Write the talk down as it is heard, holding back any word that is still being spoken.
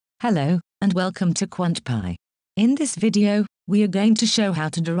Hello, and welcome to QuantPy. In this video, we are going to show how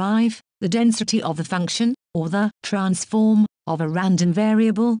to derive the density of a function, or the transform, of a random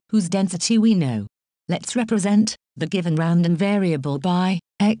variable whose density we know. Let's represent the given random variable by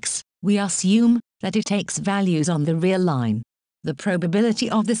x. We assume that it takes values on the real line. The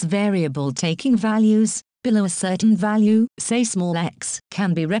probability of this variable taking values below a certain value, say small x,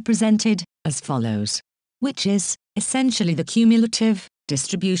 can be represented as follows, which is essentially the cumulative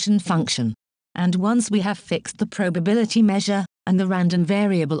distribution function. And once we have fixed the probability measure and the random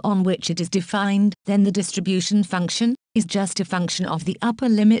variable on which it is defined, then the distribution function is just a function of the upper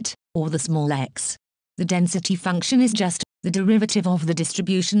limit, or the small x. The density function is just the derivative of the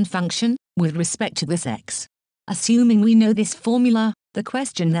distribution function with respect to this x. Assuming we know this formula, the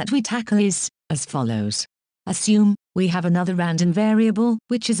question that we tackle is as follows. Assume we have another random variable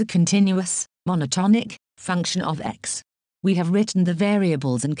which is a continuous, monotonic function of x. We have written the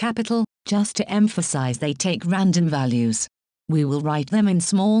variables in capital, just to emphasize they take random values. We will write them in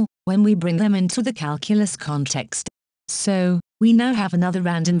small, when we bring them into the calculus context. So, we now have another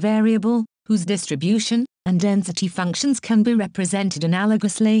random variable, whose distribution and density functions can be represented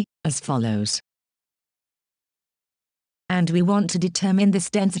analogously, as follows. And we want to determine this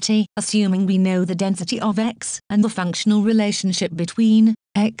density, assuming we know the density of x and the functional relationship between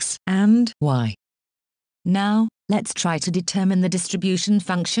x and y. Now, let's try to determine the distribution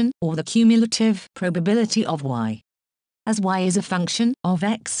function, or the cumulative probability of y. As y is a function of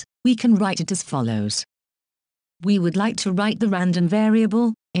x, we can write it as follows. We would like to write the random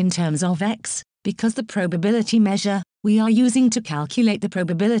variable in terms of x, because the probability measure we are using to calculate the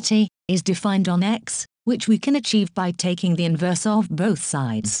probability is defined on x, which we can achieve by taking the inverse of both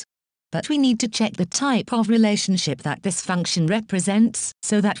sides. But we need to check the type of relationship that this function represents,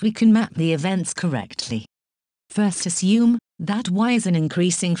 so that we can map the events correctly. First assume that y is an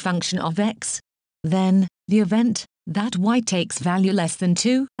increasing function of x. Then, the event that y takes value less than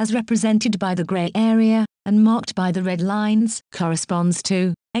 2, as represented by the gray area, and marked by the red lines, corresponds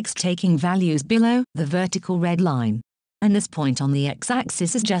to x taking values below the vertical red line. And this point on the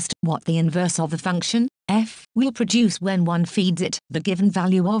x-axis is just what the inverse of the function, f, will produce when one feeds it the given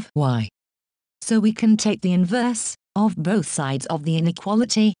value of y. So we can take the inverse of both sides of the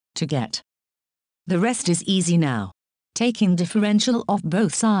inequality to get. The rest is easy now. Taking differential of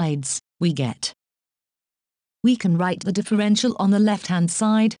both sides, we get. We can write the differential on the left-hand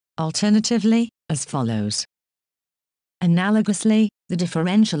side, alternatively, as follows. Analogously, the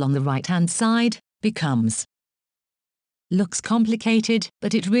differential on the right-hand side becomes. Looks complicated,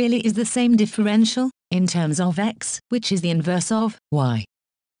 but it really is the same differential, in terms of x, which is the inverse of y.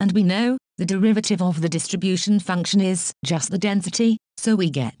 And we know, the derivative of the distribution function is just the density, so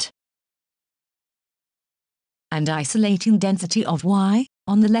we get. And isolating density of y,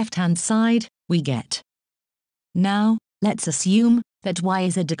 on the left-hand side, we get. Now, let's assume that y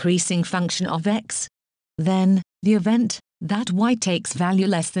is a decreasing function of x. Then, the event that y takes value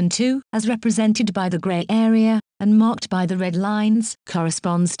less than 2, as represented by the gray area, and marked by the red lines,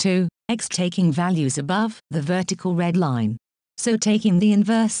 corresponds to x taking values above the vertical red line. So taking the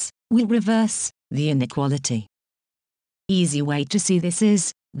inverse, will reverse the inequality. Easy way to see this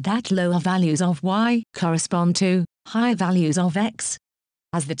is that lower values of y correspond to higher values of x.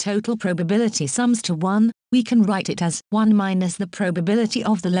 As the total probability sums to 1, we can write it as 1 minus the probability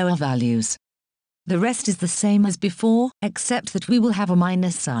of the lower values. The rest is the same as before, except that we will have a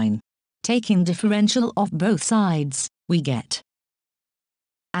minus sign. Taking differential of both sides, we get.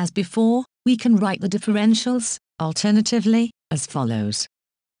 As before, we can write the differentials, alternatively, as follows.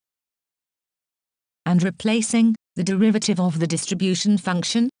 And replacing the derivative of the distribution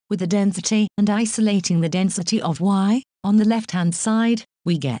function with the density and isolating the density of y, on the left-hand side,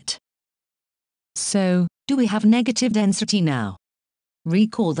 we get. So, do we have negative density now?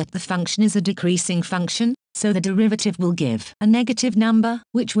 Recall that the function is a decreasing function, so the derivative will give a negative number,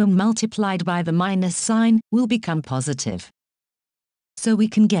 which when multiplied by the minus sign, will become positive. So we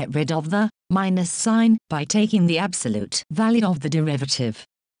can get rid of the minus sign by taking the absolute value of the derivative.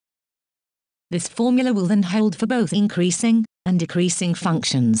 This formula will then hold for both increasing and decreasing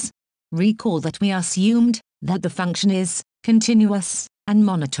functions. Recall that we assumed that the function is continuous and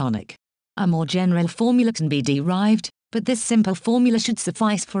monotonic. A more general formula can be derived, but this simple formula should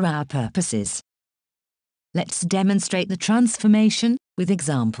suffice for our purposes. Let's demonstrate the transformation with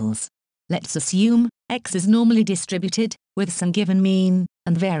examples. Let's assume x is normally distributed with some given mean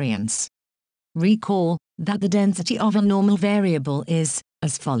and variance. Recall that the density of a normal variable is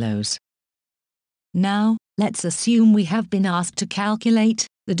as follows. Now, let's assume we have been asked to calculate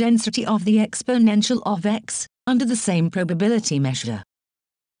the density of the exponential of x under the same probability measure.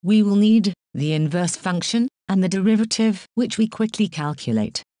 We will need the inverse function and the derivative, which we quickly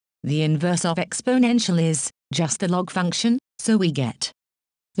calculate. The inverse of exponential is just the log function, so we get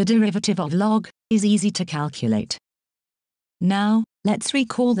the derivative of log is easy to calculate. Now, let's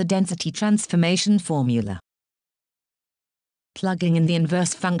recall the density transformation formula. Plugging in the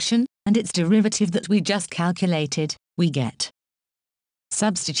inverse function and its derivative that we just calculated, we get.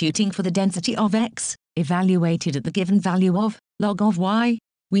 Substituting for the density of x, evaluated at the given value of log of y,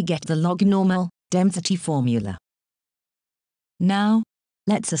 we get the log normal density formula. Now,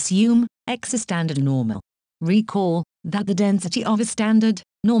 let's assume x is standard normal. Recall that the density of a standard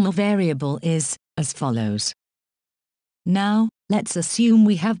normal variable is as follows. Now, let's assume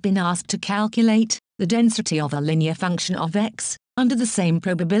we have been asked to calculate the density of a linear function of x under the same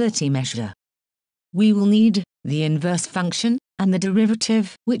probability measure. We will need the inverse function and the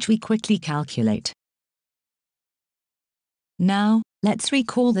derivative, which we quickly calculate. Now, let's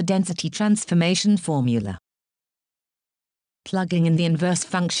recall the density transformation formula. Plugging in the inverse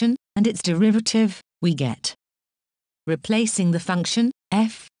function and its derivative, we get. Replacing the function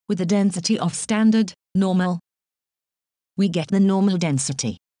f with the density of standard normal, we get the normal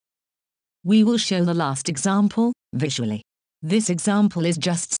density. We will show the last example visually. This example is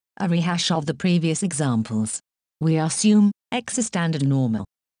just a rehash of the previous examples. We assume x is standard normal.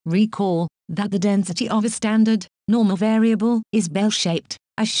 Recall that the density of a standard normal variable is bell-shaped,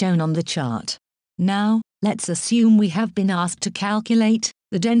 as shown on the chart. Now, let's assume we have been asked to calculate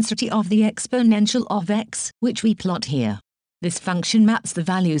the density of the exponential of x, which we plot here. This function maps the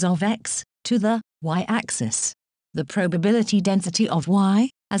values of x to the y-axis. The probability density of y,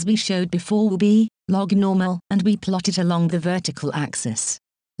 as we showed before, will be log normal, and we plot it along the vertical axis.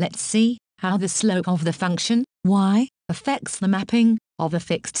 Let's see how the slope of the function y affects the mapping of a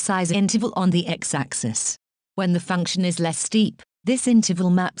fixed size interval on the x-axis. When the function is less steep, this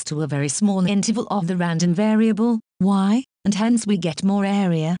interval maps to a very small interval of the random variable y, and hence we get more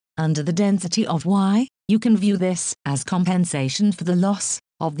area under the density of y. You can view this as compensation for the loss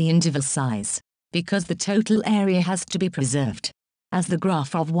of the interval size, because the total area has to be preserved. As the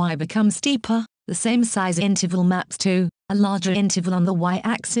graph of y becomes steeper, the same size interval maps to a larger interval on the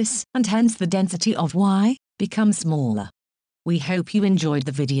y-axis, and hence the density of y becomes smaller. We hope you enjoyed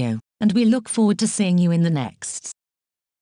the video, and we look forward to seeing you in the next.